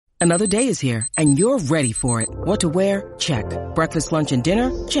Another day is here, and you're ready for it. What to wear? Check. Breakfast, lunch, and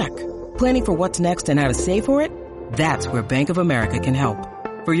dinner? Check. Planning for what's next and how to save for it? That's where Bank of America can help.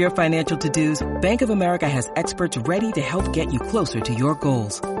 For your financial to-dos, Bank of America has experts ready to help get you closer to your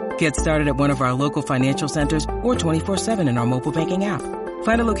goals. Get started at one of our local financial centers or 24/7 in our mobile banking app.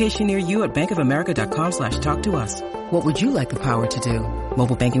 Find a location near you at bankofamerica.com/talktous. What would you like the power to do?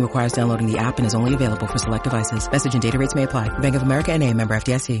 Mobile banking requires downloading the app and is only available for select devices. Message and data rates may apply. Bank of America N.A., member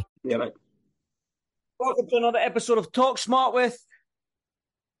FDIC. Yeah, mate. Welcome to another episode of Talk Smart with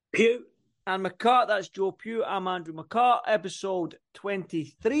Pugh and McCart. That's Joe Pugh. I'm Andrew McCart. Episode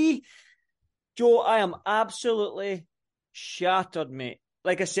 23. Joe, I am absolutely shattered, mate.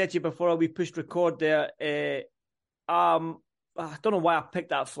 Like I said to you before we pushed record there, I don't know why I picked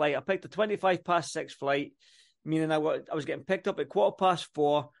that flight. I picked the 6:25 flight, meaning I was getting picked up at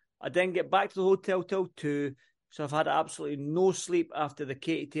 4:15. I didn't get back to the hotel till 2, so I've had absolutely no sleep after the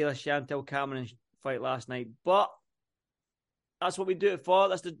Katie Taylor Chantel Cameron fight last night. But that's what we do it for.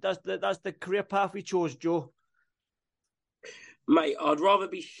 That's the career path we chose, Joe. Mate, I'd rather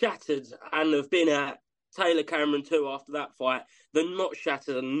be shattered and have been at Taylor Cameron 2 after that fight than not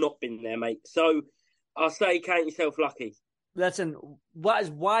shattered and not been there, mate. So I say count yourself lucky. Listen, what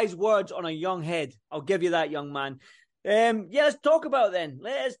is wise words on a young head? I'll give you that, young man. Let's talk about it then.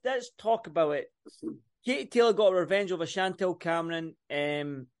 Let's talk about it. Katie Taylor got revenge over Chantel Cameron.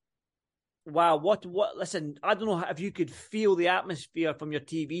 Wow, what? Listen, I don't know if you could feel the atmosphere from your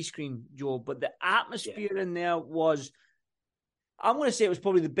TV screen, Joe, but the atmosphere in there was, I'm going to say it was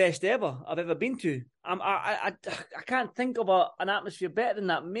probably the best ever I've ever been to. I can't think of an atmosphere better than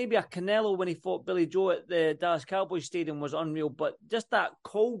that. Maybe a Canelo when he fought Billy Joe at the Dallas Cowboys Stadium was unreal, but just that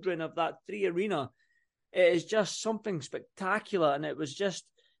cauldron of that 3 arena, it is just something spectacular, and it was just,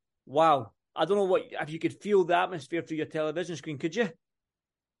 wow. I don't know if you could feel the atmosphere through your television screen, could you?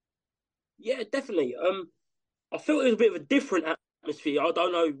 Yeah, definitely. I felt it was a bit of a different atmosphere. I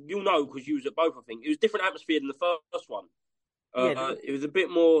don't know, you'll know because you was at both, I think. It was a different atmosphere than the first one. It was a bit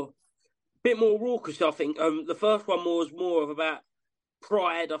more raucous, I think. The first one was more of about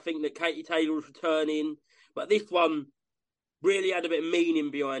pride, I think, that Katie Taylor was returning. But this one really had a bit of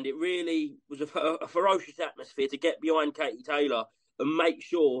meaning behind it. Really was a ferocious atmosphere to get behind Katie Taylor and make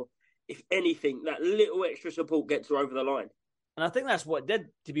sure, if anything, that little extra support gets her over the line. And I think that's what it did,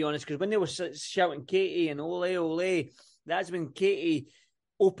 to be honest, because when they were shouting Katie and ole, ole, that's when Katie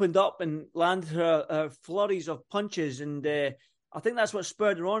opened up and landed her flurries of punches. And I think that's what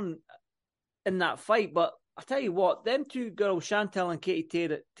spurred her on in that fight. But I tell you what, them two girls, Chantel and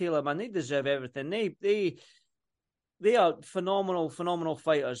Katie Taylor, man, they deserve everything. They are phenomenal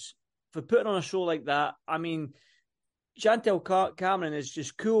fighters for putting on a show like that. I mean, Chantel Cameron is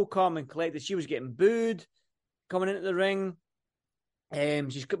just cool, calm, and collected. She was getting booed coming into the ring.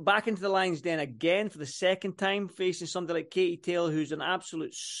 She's got back into the Lions Den again for the second time, facing somebody like Katie Taylor, who's an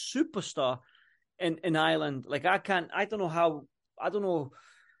absolute superstar in Ireland. Like, I don't know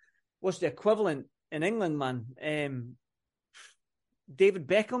what's the equivalent in England, man. David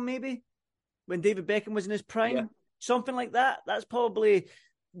Beckham, maybe? When David Beckham was in his prime? Yeah. Something like that. That's probably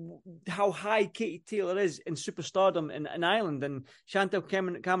how high Katie Taylor is in superstardom in Ireland. And Chantel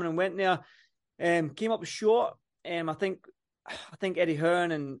Cameron went there, came up short. I think Eddie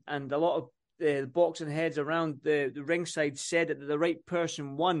Hearn and a lot of the boxing heads around the ringside said that the right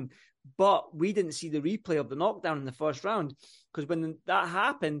person won, but we didn't see the replay of the knockdown in the first round, because when that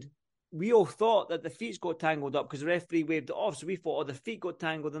happened, we all thought that the feet got tangled up because the referee waved it off. So we thought, the feet got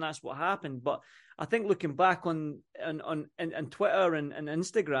tangled, and that's what happened. But I think looking back on Twitter and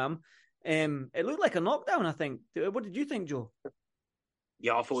Instagram, it looked like a knockdown, I think. What did you think, Joe?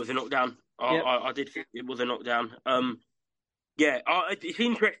 Yeah, I thought it was a knockdown. I did think it was a knockdown. It's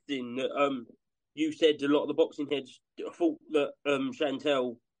interesting that you said a lot of the boxing heads thought that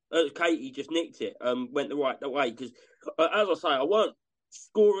Katie just nicked it, went the right way. Because, as I say, I weren't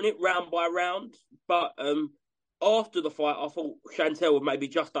scoring it round by round, but after the fight, I thought Chantel had maybe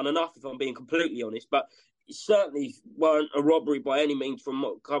just done enough, if I'm being completely honest. But it certainly weren't a robbery by any means from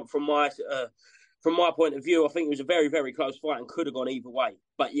my point of view. I think it was a very, very close fight and could have gone either way.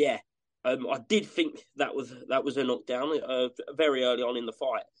 But yeah. I did think that was a knockdown very early on in the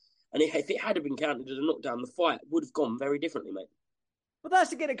fight. And if it had been counted as a knockdown, the fight would have gone very differently, mate. Well,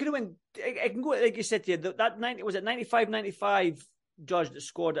 that's again, it could have went, it can go, like you said to you, that 95-95 judge that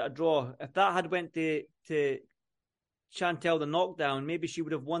scored at a draw. If that had went to Chantel, the knockdown, maybe she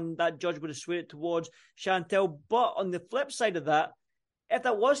would have won. That judge would have swayed it towards Chantel. But on the flip side of that, if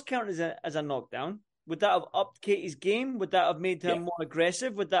that was counted as a knockdown, would that have upped Katie's game? Would that have made her more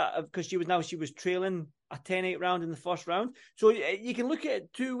aggressive? Would that have, because she was trailing a 10-8 round in the first round? So you can look at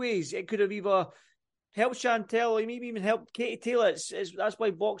it two ways. It could have either helped Chantel or maybe even helped Katie Taylor. That's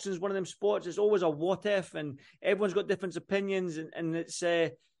why boxing is one of them sports. It's always a what if, and everyone's got different opinions, and it's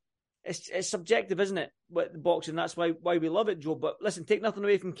subjective, isn't it? With the boxing, that's why we love it, Joe. But listen, take nothing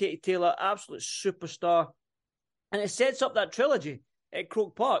away from Katie Taylor, absolute superstar, and it sets up that trilogy at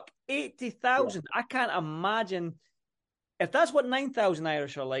Croke Park. 80,000. I can't imagine if that's what 9,000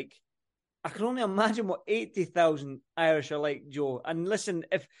 Irish are like. I can only imagine what 80,000 Irish are like, Joe. And listen,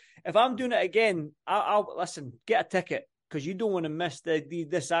 if I'm doing it again, I'll listen, get a ticket, because you don't want to miss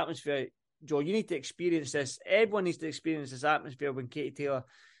this atmosphere, Joe. You need to experience this. Everyone needs to experience this atmosphere when Katie Taylor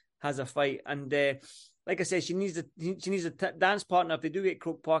has a fight. And like I said, she needs a dance partner if they do get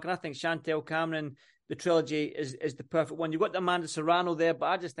Croke Park. And I think Chantel Cameron, the trilogy, is the perfect one. You've got Amanda Serrano there, but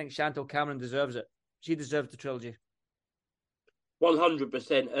I just think Chantel Cameron deserves it. She deserves the trilogy.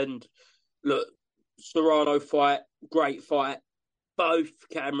 100%. And look, Serrano fight, great fight. Both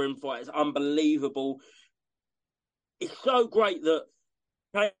Cameron fights, unbelievable. It's so great that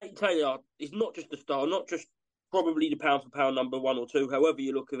Katie Taylor is not just a star, not just probably the pound-for-pound number 1 or 2, however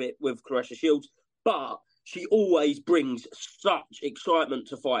you look at it with Claressa Shields, but she always brings such excitement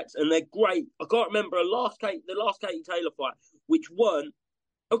to fights, and they're great. I can't remember the last Katie Taylor fight, which weren't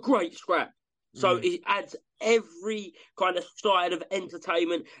a great scrap. So it adds every kind of side of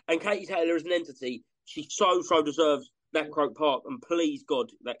entertainment, and Katie Taylor is an entity. She so deserves that Croke Park, and please God,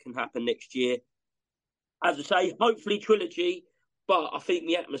 that can happen next year. As I say, hopefully trilogy, but I think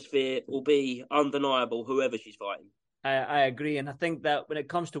the atmosphere will be undeniable, whoever she's fighting. I agree, and I think that when it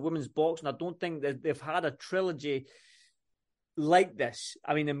comes to women's boxing, I don't think that they've had a trilogy like this.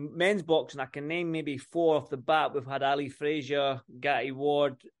 I mean, in men's boxing, I can name maybe 4 off the bat. We've had Ali Frazier, Gatti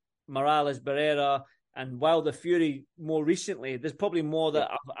Ward, Morales Barrera, and Wilder Fury more recently. There's probably more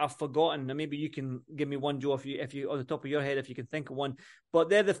that I've forgotten, and maybe you can give me one, Joe, if you on the top of your head, if you can think of one. But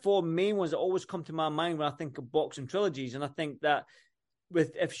they're the 4 main ones that always come to my mind when I think of boxing trilogies. And I think that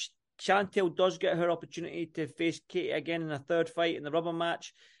if Chantel does get her opportunity to face Katie again in a third fight in the rubber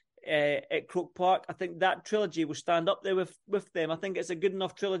match at Croke Park, I think that trilogy will stand up there with them. I think it's a good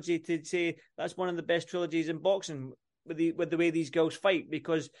enough trilogy to say that's one of the best trilogies in boxing with the way these girls fight,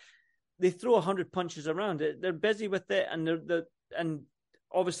 because they throw 100 punches around. They're busy with it, and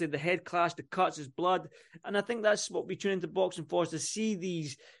obviously the head clash, the cuts, is blood, and I think that's what we tune into boxing for, is to see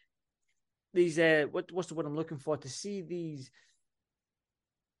these what's the word I'm looking for? To see these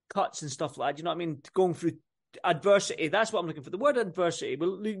cuts and stuff like that. Do you know what I mean? Going through adversity. That's what I'm looking for. The word adversity.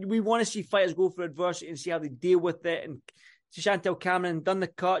 We want to see fighters go through adversity and see how they deal with it. And Chantel Cameron done the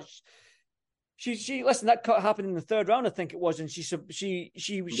cut. She listen, that cut happened in the 3rd round, I think it was, and she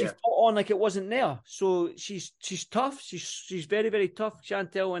fought on like it wasn't there. So she's tough. She's very, very tough,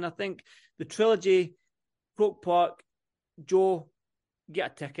 Chantel. And I think the trilogy, Croke Park, Joe,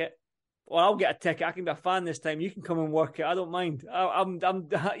 get a ticket. Well, I'll get a ticket. I can be a fan this time. You can come and work it. I don't mind. I'm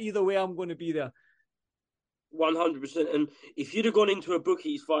either way, I'm going to be there. 100%. And if you'd have gone into a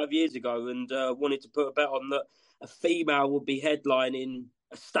bookies 5 years ago and wanted to put a bet on that a female would be headlining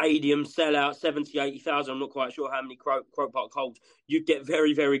a stadium sellout, 70, 80,000, I'm not quite sure how many Croke Park holds, you'd get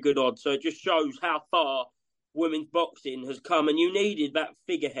very, very good odds. So it just shows how far women's boxing has come. And you needed that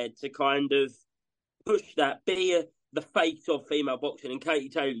figurehead to kind of push that, be the face of female boxing. And Katie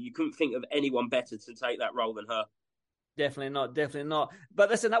Taylor, you couldn't think of anyone better to take that role than her. Definitely not. But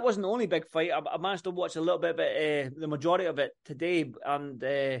listen, that wasn't the only big fight. I managed to watch a little bit of it, the majority of it today, and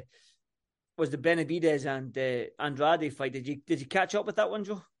was the Benavidez and Andrade fight. Did you catch up with that one,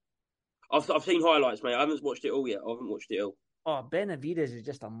 Joe? I've seen highlights, mate. I haven't watched it all yet. Oh, Benavidez is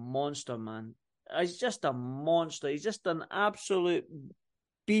just a monster, man. He's just a monster. He's just an absolute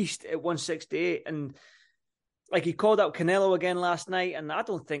beast at 168. And like, he called out Canelo again last night, and I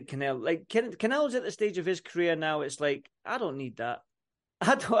don't think Canelo's at the stage of his career now. It's like, I don't need that.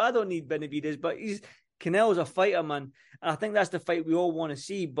 I don't need Benavidez, but Canelo's a fighter, man. And I think that's the fight we all want to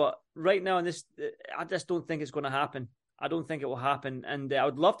see. But right now in this, I just don't think it's going to happen. I don't think it will happen. And I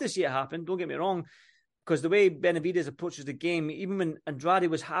would love to see it happen. Don't get me wrong. Because the way Benavidez approaches the game, even when Andrade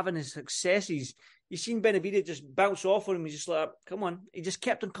was having his successes, you've seen Benavidez just bounce off on him. He's just like, come on. He just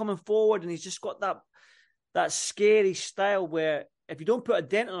kept on coming forward, and he's just got that scary style where if you don't put a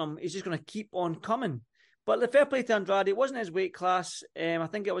dent on him, he's just going to keep on coming. But the fair play to Andrade, it wasn't his weight class. I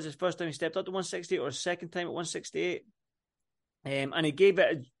think it was his first time he stepped up to 168 or his second time at 168. And he gave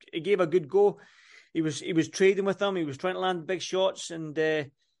a good go. He was trading with him. He was trying to land big shots. And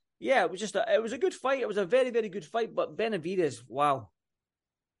it was a good fight. It was a very, very good fight. But Benavidez, wow.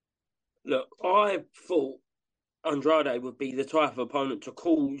 Look, I thought Andrade would be the type of opponent to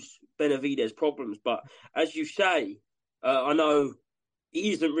cause Benavidez problems, but as you say, I know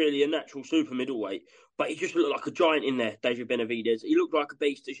he isn't really a natural super middleweight, but he just looked like a giant in there, David Benavidez. He looked like a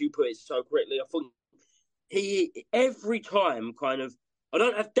beast, as you put it so correctly. I think he, every time, kind of, I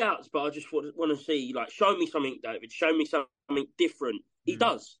don't have doubts, but I just want to see, like, show me something, David, show me something different. He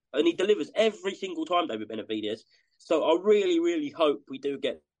does, and he delivers every single time, David Benavidez. So I really, really hope we do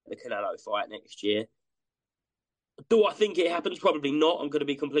get the Canelo fight next year. Do I think it happens? Probably not. I'm going to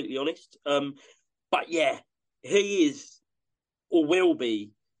be completely honest. But yeah, he is or will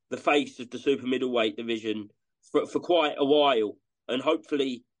be the face of the super middleweight division for quite a while. And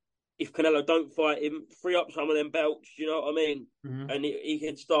hopefully, if Canelo don't fight him, free up some of them belts, you know what I mean? Mm-hmm. And he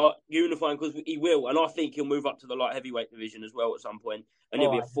can start unifying, because he will. And I think he'll move up to the light heavyweight division as well at some point. And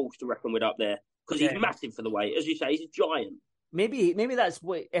he'll be a force to reckon with up there. Because he's massive for the weight. As you say, he's a giant. Maybe that's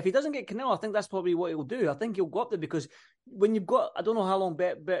what, if he doesn't get Canelo, I think that's probably what he'll do. I think he'll go up there, because when you've got, I don't know how long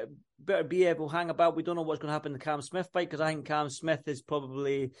Better BF will hang about. We don't know what's going to happen in the Cam Smith fight, because I think Cam Smith is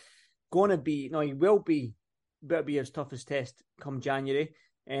probably going to be, no, he will be Better BF's toughest test come January.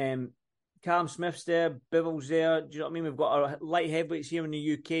 Cam Smith's there, Bivens there. Do you know what I mean? We've got our light heavyweights here in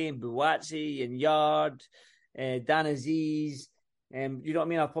the UK, and Buatsi and Yard, Dan Aziz. You know what I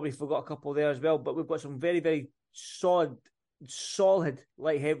mean? I've probably forgot a couple there as well, but we've got some very, very solid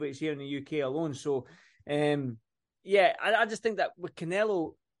light heavyweights here in the UK alone. So, I just think that with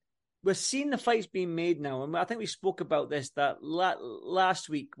Canelo, we're seeing the fights being made now. And I think we spoke about this, that last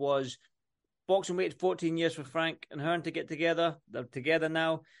week was boxing waited 14 years for Frank and Hearn to get together. They're together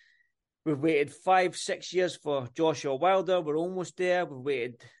now. We've waited 5-6 years for Joshua Wilder. We're almost there. We've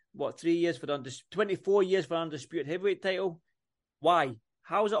waited, 3 years for 24 years for the undisputed heavyweight title. Why?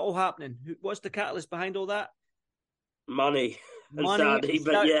 How is it all happening? What's the catalyst behind all that? Money. Saudi,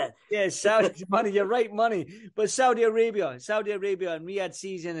 but yeah. Yeah, Saudi money. You're right, money. But Saudi Arabia and Riyadh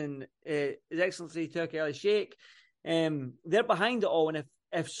season and His Excellency Turki Al Sheikh, they're behind it all. And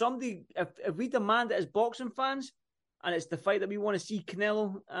if we demand it as boxing fans, and it's the fight that we want to see,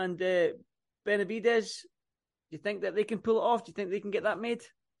 Canelo and Benavidez, do you think that they can pull it off? Do you think they can get that made?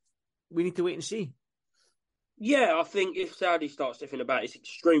 We need to wait and see. Yeah, I think if Saudi starts sniffing about, it's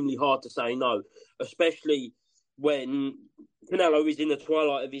extremely hard to say no, especially when Canelo is in the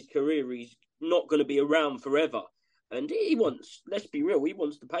twilight of his career. He's not going to be around forever. And he wants, let's be real, he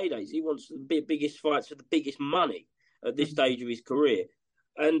wants the paydays. He wants the biggest fights for the biggest money at this stage of his career.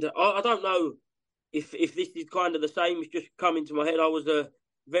 And I don't know if this is kind of the same. It's just come into my head. I was a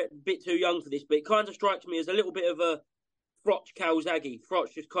bit too young for this, but it kind of strikes me as a little bit of a Froch Calzaghe.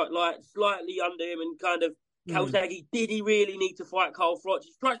 Froch just kind of like slightly under him, and kind of Calzaghe, did he really need to fight Carl Froch?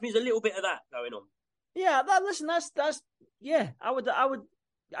 It strikes me as a little bit of that going on. Yeah, that's I would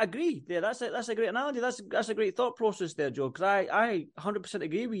agree there. That's a great analogy. That's a great thought process there, Joe, because I 100%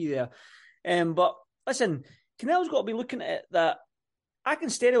 agree with you there. But listen, Canelo's got to be looking at it that I can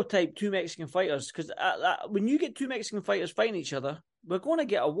stereotype two Mexican fighters, because when you get two Mexican fighters fighting each other, we're going to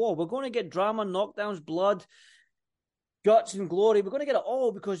get a war. We're going to get drama, knockdowns, blood, guts, and glory. We're going to get it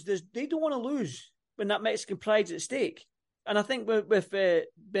all, because they don't want to lose when that Mexican pride's at stake. And I think with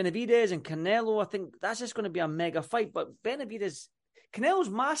Benavidez and Canelo, I think that's just going to be a mega fight. But Canelo's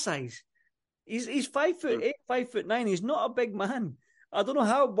my size. He's 5'8", 5'9". He's not a big man. I don't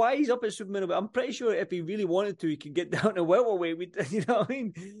know why he's up at super middleweight. I'm pretty sure if he really wanted to, he could get down to welterweight. You know what I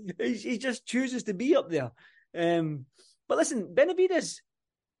mean? He just chooses to be up there. But listen, Benavidez,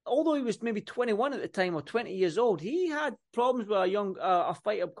 although he was maybe 21 at the time or 20 years old, he had problems with a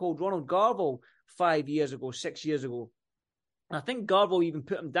fighter called Ronald Garvel 6 years ago. And I think Garvel even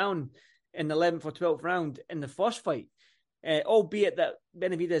put him down in the 11th or 12th round in the first fight, albeit that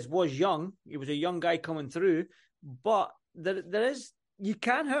Benavidez was young. He was a young guy coming through, but there is, you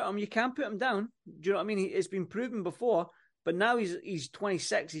can hurt him, you can put him down. Do you know what I mean? It's been proven before, but now he's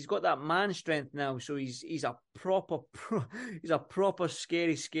 26. He's got that man strength now, so he's a proper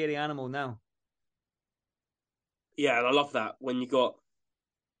scary animal now. Yeah, and I love that when you got,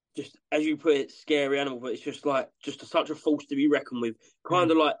 just as you put it, scary animal, but it's just such a force to be reckoned with. Kind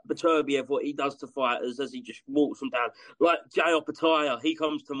of like Beterbiev, what he does to fighters as he just walks them down. Like Jay Opataya, he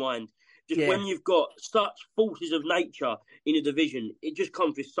comes to mind. When you've got such forces of nature in a division, it just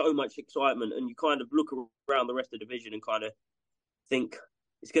comes with so much excitement, and you kind of look around the rest of the division and kind of think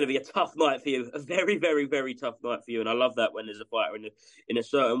it's going to be a tough night for you, a very, very, very tough night for you. And I love that when there's a fighter in a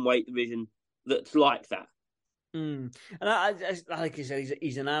certain weight division that's like that. And I like you said,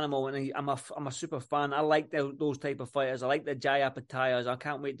 he's an animal, and I'm a super fan. I like those type of fighters. I like the Jai Apatayas. I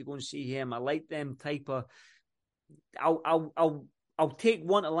can't wait to go and see him. I like them type of. I'll I'll take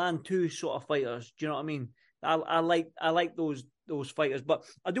one to land two sort of fighters. Do you know what I mean? I like those fighters. But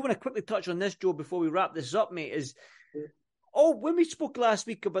I do want to quickly touch on this, Joe, before we wrap this up, mate. When we spoke last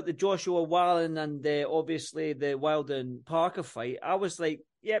week about the Joshua Wilder and obviously the Wilder and Parker fight, I was like,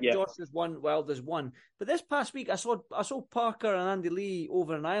 yep, yeah. Joshua's won, Wilder's won. But this past week, I saw Parker and Andy Lee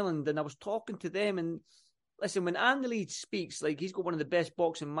over in Ireland, and I was talking to them. And listen, when Andy Lee speaks, like, he's got one of the best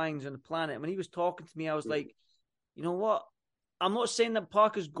boxing minds on the planet. When he was talking to me, I was like, you know what? I'm not saying that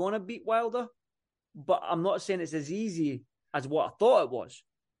Parker's going to beat Wilder, but I'm not saying it's as easy as what I thought it was,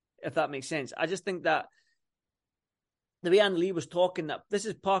 if that makes sense. I just think that the way Andy Lee was talking, that this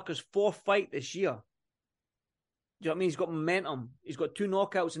is Parker's fourth fight this year. Do you know what I mean? He's got momentum. He's got 2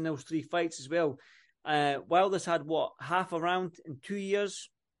 knockouts in those 3 fights as well. Wilder's had, half a round in 2 years?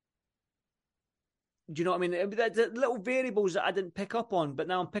 Do you know what I mean? The little variables that I didn't pick up on, but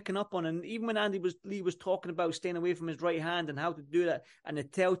now I'm picking up on. And even when Lee was talking about staying away from his right hand and how to do that, and the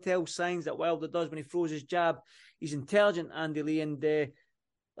telltale signs that Wilder does when he throws his jab, he's intelligent, Andy Lee. And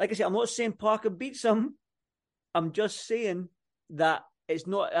like I said, I'm not saying Parker beats him. I'm just saying that it's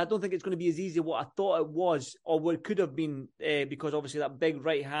not. I don't think it's going to be as easy as what I thought it was, or what it could have been, because obviously that big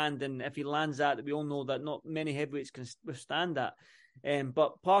right hand, and if he lands that, we all know that not many heavyweights can withstand that.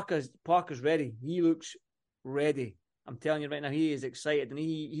 But Parker's ready. He looks ready. I'm telling you right now, he is excited, and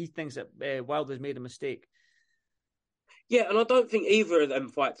he thinks that Wilder's made a mistake. Yeah, and I don't think either of them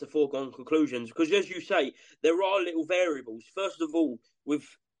fights are foregone conclusions, because as you say, there are little variables. First of all, with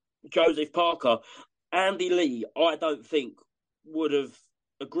Joseph Parker, Andy Lee, I don't think would have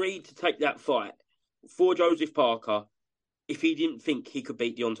agreed to take that fight for Joseph Parker if he didn't think he could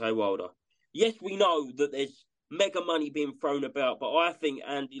beat Deontay Wilder. Yes, we know that there's mega money being thrown about, but I think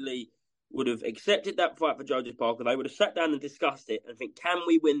Andy Lee would have accepted that fight for Joseph Parker. They would have sat down and discussed it and think, can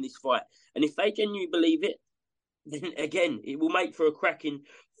we win this fight? And if they genuinely believe it, then again, it will make for a cracking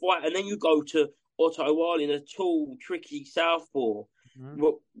fight. And then you go to Otto Wallin, a tall, tricky southpaw,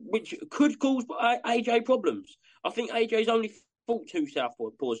 which could cause AJ problems. I think AJ's only fought 2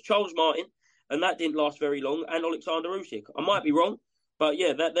 southpaws, Charles Martin, and that didn't last very long, and Alexander Usyk. I might be wrong, but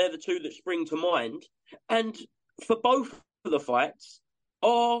yeah, they're the 2 that spring to mind. And for both of the fights,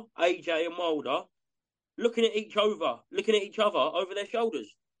 are AJ and Wilder looking at each other over their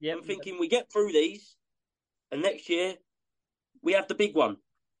shoulders, and thinking, we get through these, and next year we have the big one.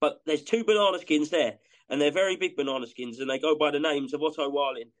 But there's 2 banana skins there, and they're very big banana skins, and they go by the names of Otto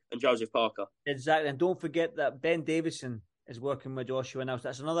Wallin and Joseph Parker. Exactly, and don't forget that Ben Davison is working with Joshua now. So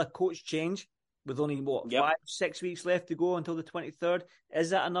that's another coach change with only, 5-6 weeks left to go until the 23rd.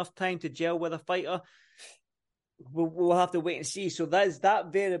 Is that enough time to gel with a fighter? We'll have to wait and see. So that is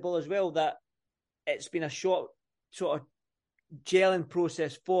that variable as well, that it's been a short sort of gelling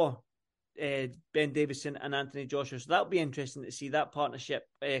process for Ben Davison and Anthony Joshua. So that'll be interesting to see that partnership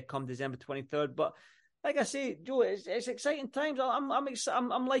come December 23rd. But like I say, Joe, it's exciting times.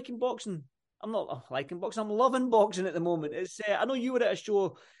 I'm liking boxing. I'm not liking boxing. I'm loving boxing at the moment. It's I know you were at a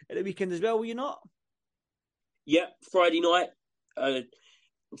show at the weekend as well. Were you not? Yeah, Friday night,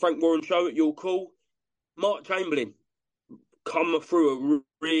 Frank Warren show at your call. Mark Chamberlain come through a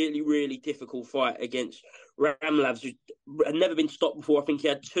really, really difficult fight against Ramlavs, who had never been stopped before. I think he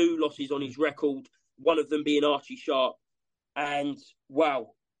had 2 losses on his record, one of them being Archie Sharp. And wow,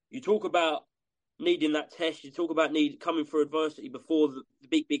 you talk about needing that test. You talk about coming through adversity before the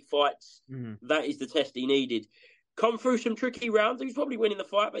big fights. That is the test he needed. Come through some tricky rounds. He was probably winning the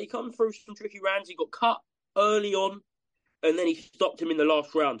fight, but he come through some tricky rounds. He got cut early on, and then he stopped him in the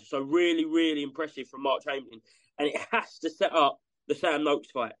last round. So really, really impressive from Mark Chamberlain. And it has to set up the Sam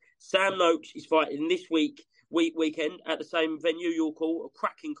Noakes fight. Sam Noakes is fighting this weekend at the same venue, York Hall. A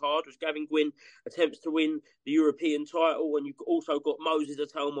cracking card as Gavin Gwynn attempts to win the European title. And you've also got Moses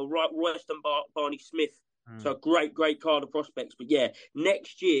Atelma, Royston Barney-Smith. So a great card of prospects. But yeah,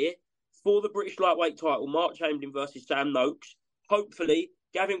 next year, for the British lightweight title, Mark Chamberlain versus Sam Noakes. Hopefully,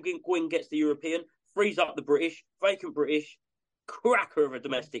 Gavin Gwynn gets the European, frees up the British, vacant British, cracker of a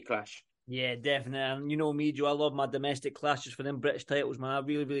domestic clash. Yeah, definitely. And you know me, Joe, I love my domestic clashes for them British titles, man. I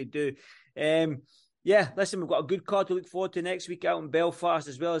really, really do. Yeah, listen, we've got a good card to look forward to next week out in Belfast,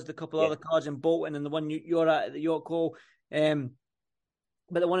 as well as the couple of other cards in Bolton and the one you're at the York Hall.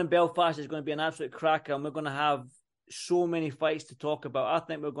 But the one in Belfast is going to be an absolute cracker, and we're going to have so many fights to talk about. I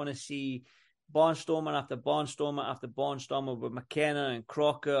think we're going to see Barnstormer after Barnstormer after Barnstormer with McKenna and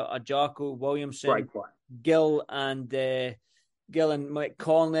Crocker, Ajako, Williamson, Gill and Mike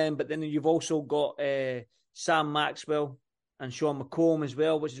Conlon. But then you've also got Sam Maxwell and Sean McComb as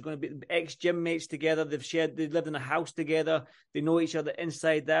well, which is going to be ex-gym mates together. They lived in a house together. They know each other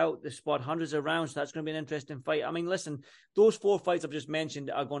inside out. They've sparred hundreds of rounds, so that's going to be an interesting fight. I mean, listen, those 4 fights I've just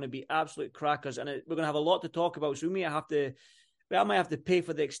mentioned are going to be absolute crackers, and we're going to have a lot to talk about, so I might have to pay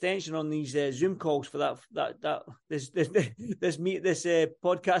for the extension on these Zoom calls for this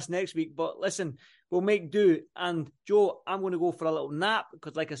podcast next week. But listen, we'll make do. And Joe, I'm going to go for a little nap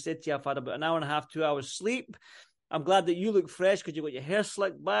because, like I said to you, I've had about an hour and a half, 2 hours sleep. I'm glad that you look fresh because you got your hair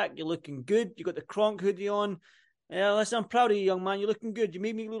slicked back. You're looking good. You got the Kronk hoodie on. Yeah, listen, I'm proud of you, young man. You're looking good. You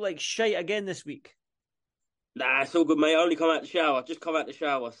made me look like shite again this week. Nah, it's all good, mate. I only come out the shower. Just come out the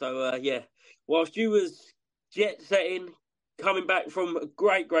shower. So, yeah. Whilst you was jet setting, coming back from a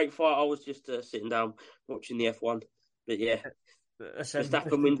great fight, I was just sitting down watching the F1. But, yeah.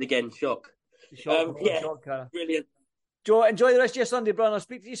 Verstappen wins again. Shock. Shock, brilliant. Joe, enjoy the rest of your Sunday, bro. I'll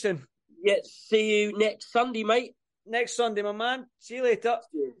speak to you soon. Yeah, see you next Sunday, mate. Next Sunday, my man. See you later.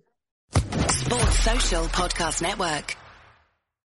 Sports Social Podcast Network.